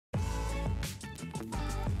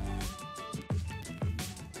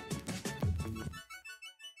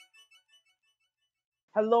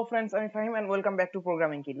Hello friends, আমি Fahim and welcome back to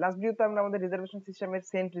programming kit. Last ভিডিওতে আমরা আমাদের রিজার্ভেশন সিস্টেমের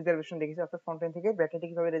সেন্ট রিজার্ভেশন দেখেছি, অর্থাৎ ফ্রন্ট এন্ড থেকে ব্যাক এন্ডে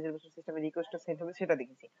কিভাবে রিজার্ভেশন সিস্টেমের রিকোয়েস্টটা সেন্ড হবে সেটা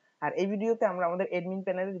দেখেছি। আর এই ভিডিওতে আমরা আমাদের অ্যাডমিন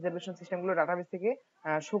প্যানেলে রিজার্ভেশন সিস্টেমগুলো ডাটাবেস থেকে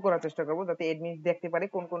শো করার চেষ্টা করব, যাতে অ্যাডমিন দেখতে পারে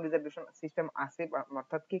কোন কোন রিজার্ভেশন সিস্টেম আছে,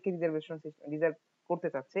 অর্থাৎ কে কে রিজার্ভেশন সিস্টেম রিজার্ভ করতে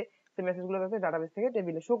চাচ্ছে, সেই মেসেজগুলো যাতে ডাটাবেস থেকে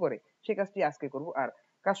টেবিলে শো করে, সেই কাজটি আজকে করব। আর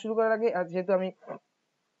কাজ শুরু করার আগে, যেহেতু আমি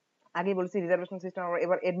আগেই বলেছি রিজার্ভেশন সিস্টেম আমরা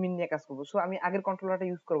এবার এডমিন নিয়ে কাজ করবো, সো আমি আগের কন্ট্রোলারটা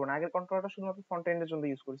ইউজ করবো না। আগের কন্ট্রোলারটা শুধুমাত্র ফ্রন্ট এন্ডের জন্য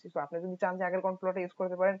ইউজ করেছি। সো আপনি যদি চান যে আগের কন্ট্রোলারটা ইউজ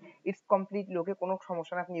করতে পারেন, ইটস কমপ্লিটলি ওকে, কোনো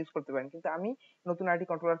সমস্যা না, আপনি ইউজ করতে পারেন। কিন্তু আমি নতুন আরেকটি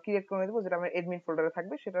কন্ট্রোলার ক্রিয়েট করে দেবো, যেটা আমার এডমিন ফোল্ডারে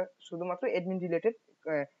থাকবে। সেটা শুধুমাত্র এডমিন রিলেটেড,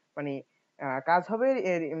 মানে কাজ হবে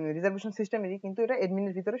রিজার্ভেশন সিস্টেমেরই, কিন্তু এটা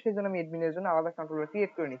এডমিনের ভিতরে। সেই জন্য আমি এডমিনের জন্য আলাদা কন্ট্রোলার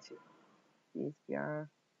ক্রিয়েট করে নিচ্ছি।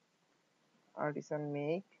 আর্টিসান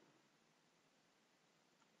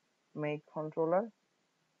মেক কন্ট্রোলার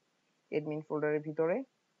এডমিন ফোল্ডারের ভিতরে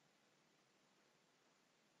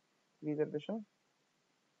রিজার্ভেশন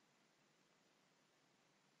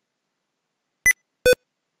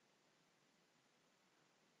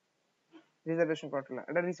রিজার্ভেশন কন্ট্রোলার।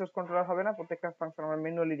 এটা রিসোর্স কন্ট্রোলার হবে না, প্রত্যেকটা ফাংশন আমরা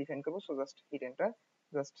ম্যানুয়ালি ডিফাইন করব। So just hit enter,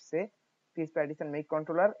 just সে পিএইচপি আইডিসন মেক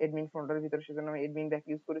কন্ট্রোলার এডমিন ফোল্ডারের ভিতরে, সেজন্য আমি এডমিন ব্যাক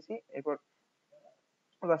ইউজ করেছি। এরপর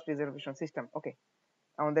জাস্ট রিজার্ভেশন সিস্টেম। ওকে,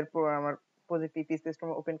 আমার প্রজেক্ট পিএইচপি সিস্টেম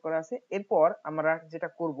ওপেন করা আছে। এরপর আমরা যেটা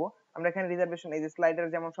করব, আমরা এখানে রিজার্ভেশন, এই যে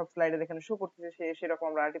স্লাইডার যেমন সব স্লাইডার এখানে শো করতেছে, সেরকম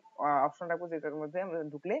আমরা আরেকটি অপশন রাখবো, যেটার মধ্যে আমরা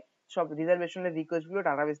ঢুকলে সব রিজার্ভেশনের রিকোয়েস্ট গুলো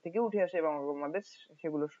ডাটাবেস থেকে উঠে আসে এবং আমাদের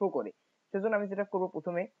সেগুলো শো করে। সেজন্য আমি যেটা করব,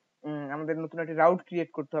 প্রথমে আমাদের নতুন একটি রাউট ক্রিয়েট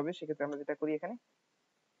করতে হবে। সেক্ষেত্রে আমরা যেটা করি এখানে,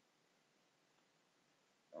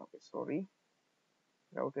 ওকে সরি,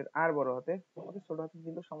 রাউটের আর বড় হাতে, ওকে ছোট হাতে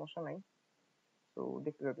দিলেও সমস্যা নাই, তো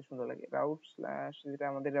দেখতে যাতে সুন্দর লাগে। রাউট স্ল্যাশ, যেটা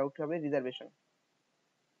আমাদের রাউট হবে রিজার্ভেশন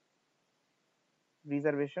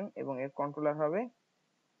এবং এর কন্ট্রোলার হবে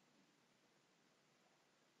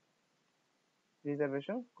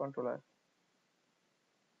রিজার্ভেশন কন্ট্রোলার।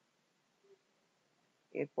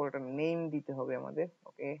 এরপর এটা নেম দিতে হবে আমাদের।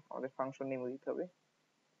 ওকে, আমাদের ফাংশন নেমও দিতে হবে,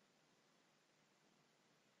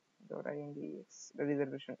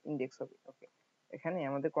 রিজার্ভেশন ইন্ডেক্স হবে। ওকে, এখানে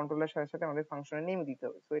আমাদের কন্ট্রোলার সাথে সাথে আমাদের ফাংশনের নেম দিতে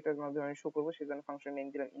হবে। সো এটার মাধ্যমে আমি শো করব, সেজন্য ফাংশন নেম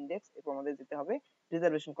দিলাম ইন্ডেক্স। এরপর আমাদের যেতে হবে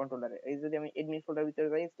রিজার্ভেশন কন্ট্রোলারে। এই যদি আমি এডমিন ফোল্ডার ভিতরে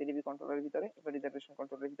যাই, এসটিডিবি কন্ট্রোলারের ভিতরে, এবার রিজার্ভেশন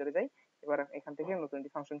কন্ট্রোলারের ভিতরে যাই। এবার এখান থেকে নতুন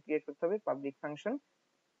একটি ফাংশন ক্রিয়েট করতে হবে, পাবলিক ফাংশন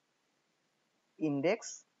ইন্ডেক্স।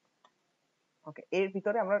 ওকে, এর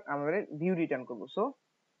ভিতরে আমরা আমাদের ভিউ রিটার্ন করব। So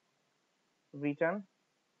return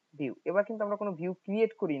view. এবার কিন্তু আমরা কোনো ভিউ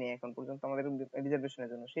ক্রিয়েট করি নাই এখন পর্যন্ত আমাদের রিজার্ভেশনের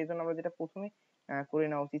জন্য। সেই জন্য আমরা যেটা প্রথমে করে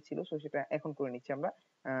নেওয়া উচিত ছিল, সো সেটা এখন করে নিচ্ছি আমরা।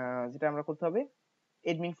 যেটা আমরা করতে হবে,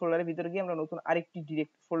 এডমিন ফোল্ডারের ভিতরে গিয়ে আমরা নতুন আরেকটি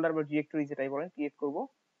ডিরেক্ট ফোল্ডার বা ডিরেক্টরি যেটাই বলেন ক্রিয়েট করব।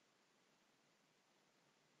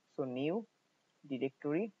 So new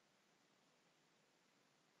directory,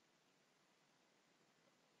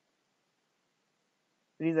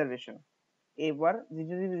 reservation. এবার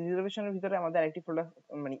রিজার্ভেশনের ভিতরে আমাদের আরেকটি ফোল্ডার,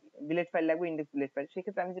 মানে বিলেট ফাইল লাগবে, ইন্ডেক্স বিলেট ফাইল।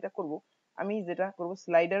 সেক্ষেত্রে আমি যেটা করব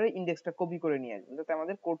স্লাইডারের ইন্ডেক্সটা কপি করে নিয়ে আসবো, যাতে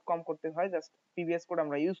আমাদের কোড কম করতে হয়, জাস্ট প্রিভিয়াস কোড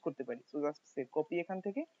আমরা ইউজ করতে পারি। সো জাস্ট সে কপি এখান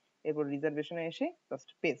থেকে, এরপর রিজার্ভেশনে এসে জাস্ট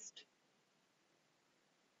পেস্ট।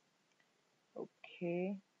 ওকে,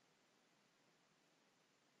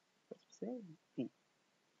 সে ভি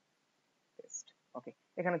পেস্ট। ওকে,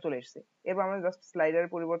 এখানে চলে এসেছে। এবার আমরা জাস্ট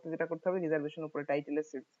স্লাইডারের পরিবর্তে যেটা করতে হবে, রিজার্ভেশন উপরে টাইটেলে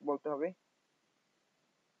বলতে হবে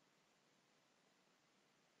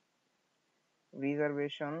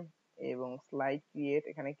রিজার্ভেশন এবং স্লাইড ক্রিয়েট।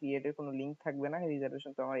 এখানে ক্রিয়েটের কোনো লিংক থাকবে না,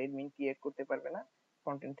 রিজার্ভেশন তো আমার এডমিন ক্রিয়েট করতে পারবে না,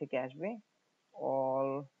 কন্টেন্ট থেকে আসবে অল।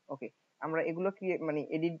 ওকে, আমরা এগুলো ক্রিয়েট মানে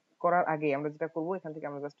এডিট করার আগে আমরা যেটা করব, এখান থেকে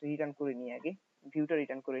আমরা জাস্ট রিটার্ন করে নিই, আগে ভিউটা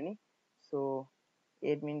রিটার্ন করে নিই। So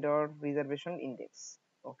admin dot reservation index.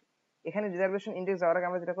 ওকে, এখানে রিজার্ভেশন ইন্ডেক্স যাওয়ার আগে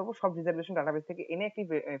আমরা যেটা করব, সব রিজার্ভেশন ডাটাবেস থেকে এনে একটি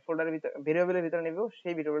ফোল্ডারের ভিতরে ভেরিয়েবলের ভিতরে নেব,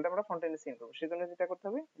 সেই ভেরিয়েবলটা আমরা ফ্রন্ট এন্ডে সেন্ড করব। সেজন্য যেটা করতে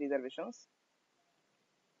হবে, reservation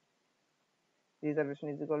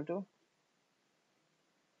is equal to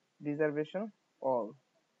reservation all.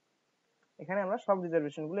 এখানে আমরা সব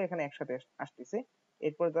রিজার্ভেশন গুলো এখানে একসাথে আসতেছে।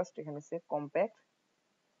 এরপর জাস্ট এখানে সে কম্প্যাক্ট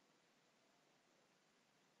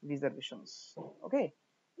রিজার্ভেশনস। ওকে,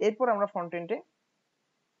 এরপর আমরা ফ্রন্ট এন্ডে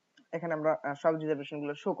এখানে আমরা সব রিজার্ভেশন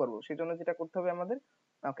গুলো শো করব। সেজন্য যেটা করতে হবে আমাদের,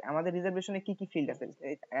 ওকে, আমাদের রিজার্ভেশনে কি কি ফিল্ড আছে,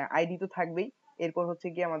 আইডি তো থাকবেই। এরপর হচ্ছে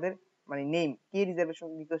কি আমাদের মানে নেম, কে রিজার্ভেশন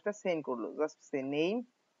রিকোয়েস্টটা সেন্ড করলো, জাস্ট সে নেম।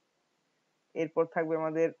 এরপর থাকবে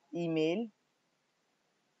আমাদের ইমেল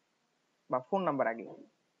বা ফোন নাম্বার, আগে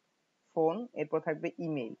ফোন, এরপর থাকবে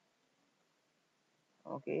ইমেল।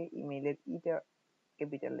 ওকে, ইমেলের ইটা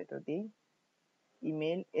ক্যাপিটাল লেটার দিই,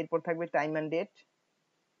 ইমেল। এরপর থাকবে time and date,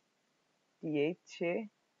 TH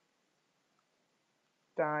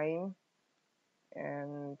time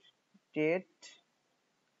and date,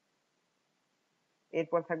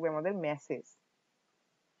 এরপর থাকবে আমাদের মেসেজ।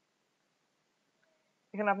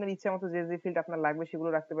 এখানে আপনার ইচ্ছা মতো যে যে ফিল্ড আপনার লাগবে সেগুলো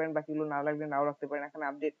রাখতে পারেন, বাকিগুলো না লাগলে নাও রাখতে পারেন। এখানে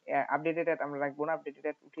আপডেটেড অ্যাট আমরা রাখবো না, আপডেটেড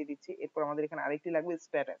অ্যাট উঠিয়ে দিচ্ছি। এরপর আমাদের এখানে আরেকটি লাগবে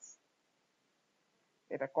স্ট্যাটাস।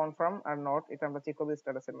 এটা কনফার্ম আর নট, এটা আমরা চেক করব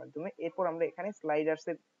স্ট্যাটাসের মাধ্যমে। এরপর আমরা এখানে স্লাইডার্স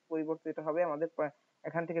এর পরিবর্তে এটা হবে আমাদের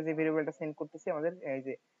এখান থেকে যে ভেরিয়েবলটা সেন্ড করতেছি আমাদের এই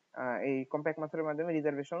যে এই কম্প্যাক্ট মেথডের মাধ্যমে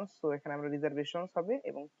রিজার্ভেশনস। সো এখানে আমরা রিজার্ভেশনস হবে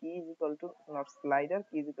এবং কি is equal to not slider,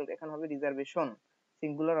 কি ইজ ইকুয়াল টু এখানে হবে reservation,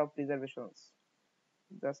 singular of reservations.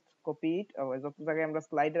 Just copy ইট, যত জায়গায় আমরা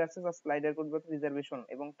স্লাইডার আছে জাস্ট স্লাইডার পরিবর্তে রিজার্ভেশন,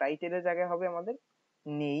 এবং টাইটেলের জায়গায় হবে আমাদের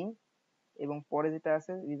নেম, এবং পরে যেটা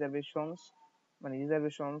আছে রিজার্ভেশনস মানে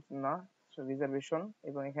রিজার্ভেশনস না রিজার্ভেশন,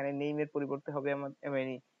 এবং এখানে নেম এর পরিবর্তে হবে আমাদের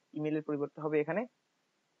মানে ইমেলের পরিবর্তে হবে এখানে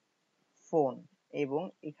ফোন, এবং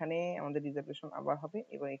এখানে আমাদের রিজার্ভেশন আবার হবে,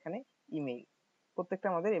 এবং এখানে ইমেল। প্রত্যেকটা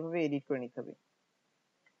আমাদের এভাবে এডিট করে নিতে হবে।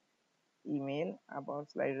 ইমেল আবার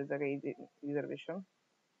স্লাইডের জায়গায় রিজার্ভেশন,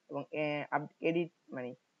 এবং এডিট মানে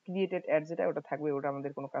ক্রিয়েটেড অ্যাড যেটা ওটা থাকবে, ওটা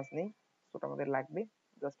আমাদের কোনো কাজ নেই, ওটা আমাদের লাগবে।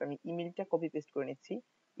 জাস্ট আমি ইমেলটা কপি পেস্ট করে নিচ্ছি।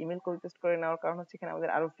 ইমেল কপি পেস্ট করে নেওয়ার কারণ হচ্ছে এখানে আমাদের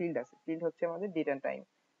আরো ফিল্ড আছে, ফিল্ড হচ্ছে আমাদের ডেট এন্ড টাইম।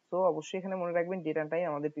 সো অবশ্যই এখানে মনে রাখবেন ডেট এন্ড টাইম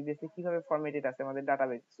আমাদের প্রিভিয়াসলি কিভাবে ফরম্যাটেড আছে আমাদের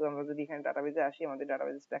ডাটাবেজ। সো আমরা যদি এখানে ডাটাবেজে আসি, আমাদের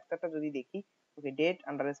ডাটাবেজ স্ট্রাকচারটা যদি দেখি, ওকে date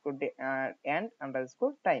underscore and underscore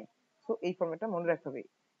time, so এই ফরম্যাটটা মনে রাখতে হবে।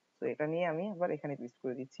 সো এটা নিয়ে আমি আবার এখানে পেস্ট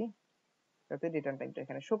করে দিচ্ছি যাতে ডেট এন্ড টাইমটা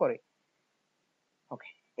এখানে শো করে। ওকে,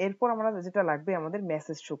 এরপর আমরা যেটা লাগবে আমাদের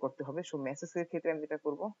মেসেজ শো করতে হবে। সো মেসেজের ক্ষেত্রে আমি যেটা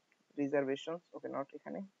করব রিজার্ভেশনস, ওকে নট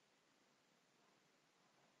এখানে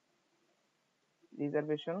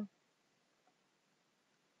রিজার্ভেশন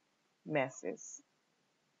মেসেজ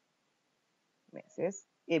মেসেজ,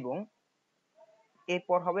 এবং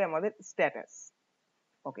এরপর হবে আমাদের স্ট্যাটাস।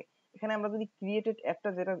 ওকে, এখানে আমরা যদি ক্রিয়েটেড একটা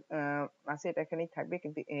যেটা আছে এটা এখানেই থাকবে,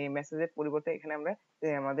 কিন্তু এই মেসেজের পরিবর্তে এখানে আমরা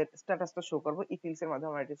আমাদের স্ট্যাটাসটা শো করব ইফ-এলস এর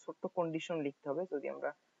মাধ্যমে। আমরা একটা ছোট্ট কন্ডিশন লিখতে হবে, যদি আমরা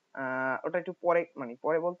ওটা একটু পরে মানে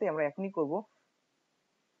পরে বলতে আমরা এখনই করব।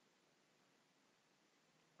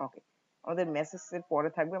 ওকে, আমাদের মেসেজ এর পরে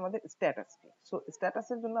থাকবে আমাদের স্ট্যাটাস। সো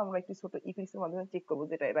স্ট্যাটাসের জন্য আমরা একটি ছোট ইফ-এলস এর মাধ্যমে চেক করব,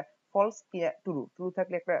 যেটা এটা ফলস কি ট্রু। ট্রু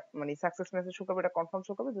থাকলে একটা মানে সাকসেস মেসেজ শো করবে, এটা কনফার্ম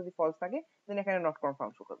শো করবে। যদি ফলস থাকে দেন এখানে নট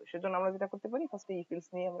কনফার্ম শো করবে। সেজন্য আমরা যেটা করতে পারি, ফার্স্টে ইফ-এলস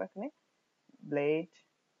নিয়ে আমরা এখানে blade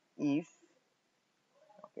if,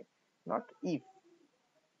 okay not if,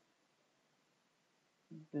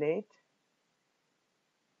 blade,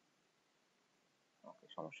 ওকে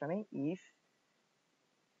সমস্যা নেই, if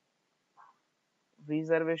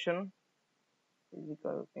reservation is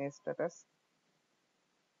equal status,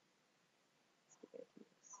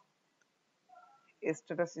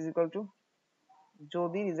 status is equal to,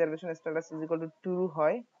 যদি reservation status is equal to true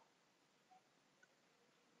হয়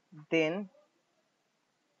দেন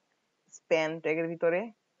স্প্যান ট্যাগের ভিতরে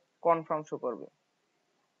কনফার্ম শো করবে।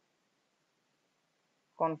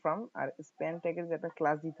 কনফার্ম আর স্প্যান ট্যাগের যেটা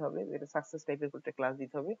ক্লাস দিতে হবে, যেটা সাকসেস টাইপের করতে ক্লাস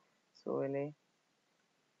দিতে হবে। সো এলে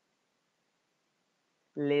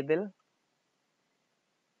লেবেল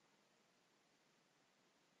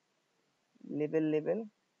লেবেল লেবেল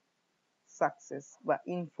সাকসেস বা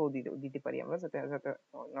ইনফো দিতে পারি আমরা, যাতে যাতে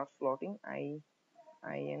নট ফ্লোটিং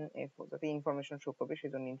INF, যাতে ইনফরমেশন শো করবে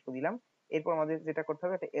সেজন্য ইনফো দিলাম। এরপর আমাদের যেটা করতে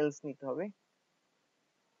হবে, একটা এলস নিতে হবে।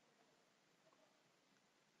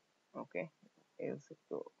 ওকে, এলস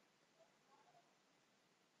তো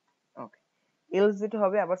ওকে, এলস যেটা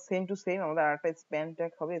হবে আবার সেম টু সেম আমাদের আরেকটা স্প্যান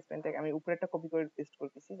ট্যাগ হবে। স্প্যান ট্যাগ আমি উপরেরটা কপি করে পেস্ট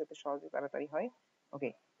করতেছি যাতে সহজে তাড়াতাড়ি হয়। ওকে,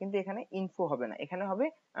 কিন্তু এখানে ইনফো হবে না, এখানে হবে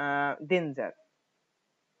ডেঞ্জার,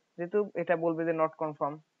 যেহেতু এটা বলবে যে নট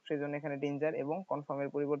কনফার্ম, সেজন্য এখানে ডেঞ্জার, এবং কনফার্মের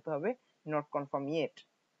পরিবর্তে হবে not confirm yet,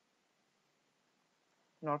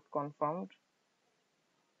 not confirmed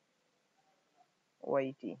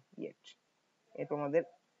YT yet. এরপর আমাদের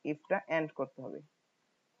ইফটা এন্ড করতে হবে।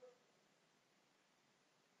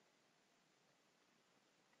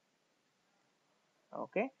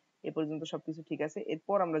 ওকে, এ পর্যন্ত সবকিছু ঠিক আছে।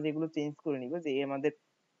 এরপর আমরা যেগুলো চেঞ্জ করে নিব, যে আমাদের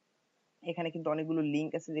এখানে কিন্তু অনেকগুলো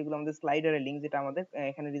লিংক আছে যেগুলো আমাদের স্লাইডারের লিংক, যেটা আমাদের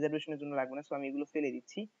এখানে রিজার্ভেশনের জন্য লাগবে না। সো আমি এগুলো ফেলে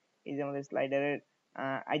দিচ্ছি। এই যে আমাদের স্লাইডারের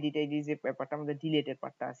আইডি টাইডি যে ব্যাপারটা আমাদের ডিলেটের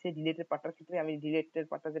পার্টটা আছে, ডিলেটের পার্টটার ক্ষেত্রে আমি ডিলেটের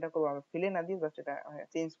পার্টটা যেটা করবো, আমি ফেলে না দিয়ে জাস্ট এটা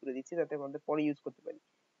চেঞ্জ করে দিচ্ছি যাতে আমাদের পরে ইউজ করতে পারি।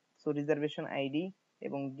 সো রিজার্ভেশন আইডি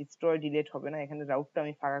এবং ডিস্ট্রয় ডিলেট হবে না, এখানে রাউটটা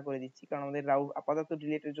আমি ফাঁকা করে দিচ্ছি কারণ আমাদের রাউট আপাতত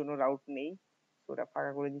ডিলেটের জন্য রাউট নেই। সো ওটা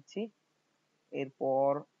ফাঁকা করে দিচ্ছি।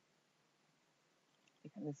 এরপর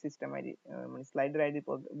এখানে সিস্টেম আইডি মানে স্লাইডার আইডি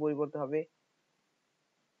পরিবর্তে হবে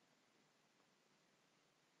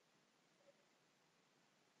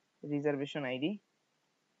রিজার্ভেশন আইডি।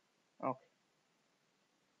 ওকে,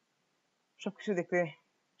 সবকিছু দেখতে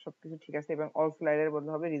সবকিছু ঠিক আছে, এবং অল স্লাইডারের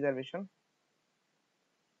বদলে হবে রিজার্ভেশন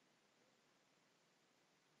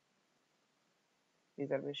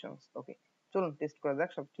রিজার্ভেশনস। ওকে, চলুন টেস্ট করা যাক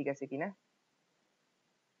সব ঠিক আছে কিনা।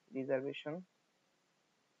 রিজার্ভেশন,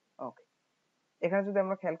 ওকে। এখানে যদি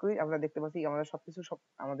আমরা খেয়াল করি আমরা দেখতে পাচ্ছি আমাদের সবকিছু সব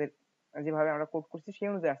আমাদের যেভাবে আমরা কোড করছি সেই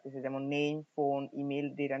অনুযায়ী আসতেছে, যেমন name, phone, email,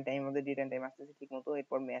 date and time, আমাদের ডেট এন্ড টাইম আসতেছে ঠিক মতো,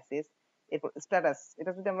 এরপর মেসেজ, এরপর স্ট্যাটাস।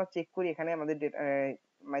 এটা যদি আমরা চেক করি এখানে আমাদের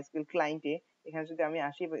মাইস্কুয়েল ক্লায়েন্টে, এখানে যদি আমি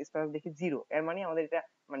আসি স্ট্যাটাস দেখি 0, এর মানে আমাদের এটা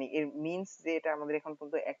মানে এর মিন্স যে এটা আমাদের এখন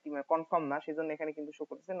পর্যন্ত অ্যাক্টিভ কনফার্ম না, সেজন্য এখানে কিন্তু শো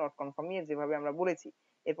করতেছে নট কনফার্ম, যেভাবে আমরা বলেছি।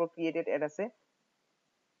 এরপর ক্রিয়েটেড অ্যাড আছে,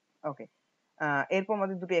 ওকে। এরপর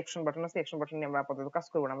আমাদের দুটো অ্যাকশন বাটন আছে, অ্যাকশন বাটন নিয়ে আমরা আপাতত কাজ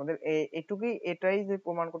করব না। আমাদের এটুকুই, এটাই যে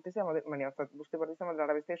প্রমাণ করতেছে আমাদের মানে অর্থাৎ বুঝতে পারতেছি আমাদের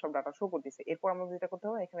ডাটাবেস থেকে সব ডাটা শো করতেছে। এরপর আমাদের যেটা করতে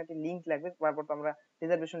হবে এখানে একটা লিংক লাগবে, বারবার তো আমরা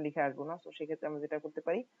রিজার্ভেশন লিখে আসবো না, তো সেক্ষেত্রে আমরা যেটা করতে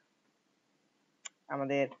পারি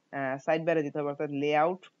আমাদের সাইড বারে দিতে হবে, অর্থাৎ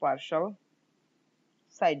লেআউট পার্শাল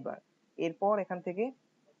সাইড বার। এরপর এখান থেকে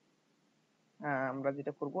আমরা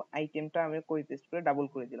যেটা করব আইটেমটা আমি কপি পেস্ট করে ডাবল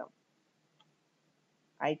করে দিলাম।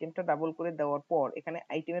 আইটেমটা ডাবল করে দেওয়ার পর এখানে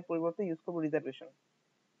আইটেমের পরিবর্তে ইউজ করব রিজার্ভেশন।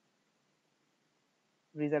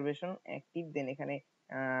 রিজার্ভেশন অ্যাক্টিভ, দেন এখানে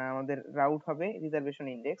আমাদের রাউট হবে রিজার্ভেশন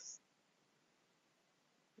ইন্ডেক্স,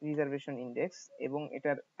 রিজার্ভেশন ইন্ডেক্স, এবং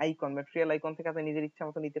এটার আইকন বা ট্রিয়াল আইকন থেকে আপনি নিজের ইচ্ছা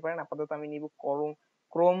মতো নিতে পারেন। আপাতত আমি নিব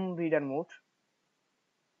Chrome reader mode,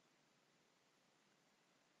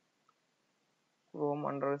 Chrome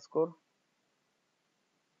underscore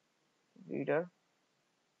reader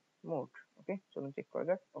mode. ওকে, চলুন চেক করা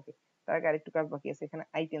যাক। ওকে, তার আগে আরেকটু কাজ বাকি আছে, এখানে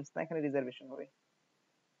আইটেমস না এখানে রিজার্ভেশন হবে।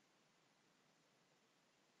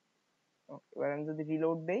 এবার আমি যদি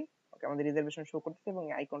রিলোড দেই, ওকে, আমাদের রিজার্ভেশন শো করতেছে এবং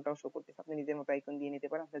আইকনটাও শো করতেছে। আপনি নিজের মতো আইকন দিয়ে নিতে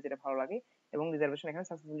পারেন আপনার যেটা ভালো লাগে, এবং রিজার্ভেশন এখানে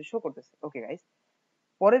সাকসেসফুলি শো করতেছে। ওকে গাইস,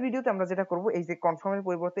 পরের ভিডিওতে আমরা যেটা করব এই যে কনফার্মের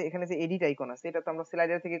পরিবর্তে এখানে যে এডিট আইকন আছে, এটা তো আমরা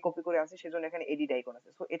স্লাইডার থেকে কপি করে আনছি, সেজন্য এখানে এডিট আইকন আছে।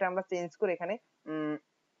 সো এটা আমরা চেঞ্জ করে এখানে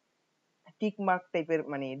টিক মার্ক টাইপের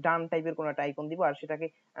মানে ডান টাইপের কোন একটা আইকন দিব, আর সেটাকে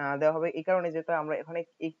দেওয়া হবে এই কারণে যেটা আমরা এখানে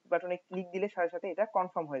এই বাটনে ক্লিক দিলে সাথে সাথে এটা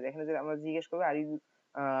কনফার্ম হয়ে যায়। এখানে যে আমরা জিজ্ঞেস করব are you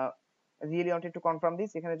really wanted to confirm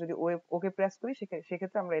this, এখানে যদি ওকে প্রেস করি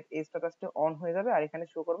সেক্ষেত্রে আমরা এই স্ট্যাটাসটা অন হয়ে যাবে, আর এখানে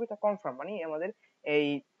শো করবে এটা কনফার্ম, মানে আমাদের এই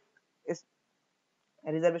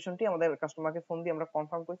রিজার্ভেশনটি আমাদের কাস্টমারকে ফোন দিয়ে আমরা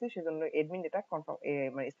কনফার্ম করেছি, সেজন্য এডমিন এটা কনফার্ম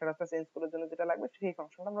মানে স্ট্যাটাসটা চেঞ্জ করার জন্য যেটা লাগবে সেই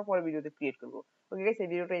ফাংশনটা আমরা পরের ভিডিওতে ক্রিয়েট করব। ওকে গাইস, এই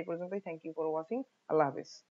ভিডিওটা এই পর্যন্তই। Thank you for watching. আল্লাহ হাফেজ।